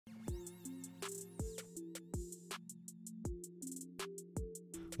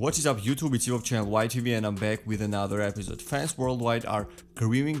What is up YouTube, it's your channel YTV and I'm back with another episode. Fans worldwide are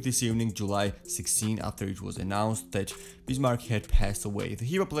grieving this evening, July 16, after it was announced that Biz Markie had passed away. The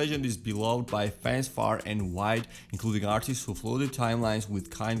hip-hop legend is beloved by fans far and wide, including artists who flooded timelines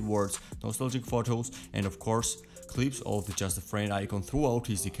with kind words, nostalgic photos, and of course, clips of the Just a Friend icon throughout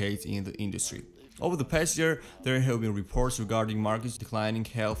his decades in the industry. Over the past year, there have been reports regarding Markie's declining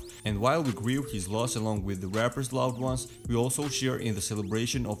health, and while we grieve his loss along with the rapper's loved ones, we also share in the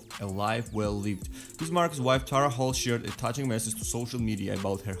celebration of a life well lived. Biz Markie's wife Tara Hall shared a touching message to social media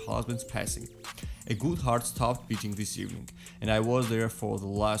about her husband's passing. "A good heart stopped beating this evening, and I was there for the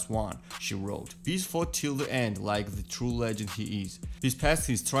last one," she wrote. "Biz fought till the end like the true legend he is. Biz passed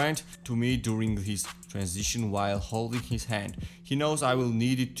his strength to me during his transition while holding his hand. He knows I will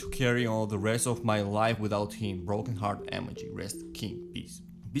need it to carry on the rest of my life without him. Broken heart emoji. Rest King Biz."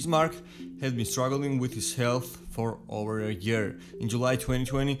 Biz Markie had been struggling with his health for over a year. In July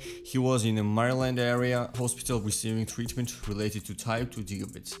 2020, he was in a Maryland area hospital receiving treatment related to type 2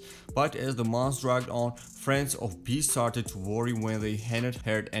 diabetes. But as the months dragged on, friends of Biz started to worry when they hadn't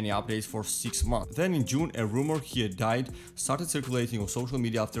heard any updates for 6 months. Then in June, a rumor he had died started circulating on social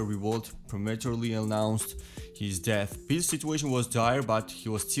media after Revolt prematurely announced his death. Biz's situation was dire, but he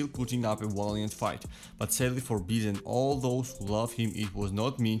was still putting up a valiant fight. But sadly for Biz and all those who love him, it was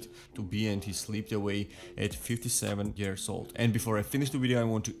not meant to be, and he slipped away at 57 years old. And before I finish the video, I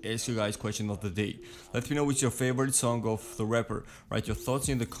want to ask you guys question of the day. Let me know which is your favorite song of the rapper. Write your thoughts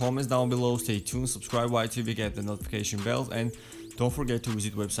in the comments down below. Stay tuned, subscribe YTV, get the notification bells, and don't forget to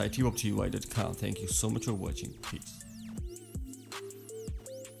visit website hiphopty.com. Thank you so much for watching. Peace.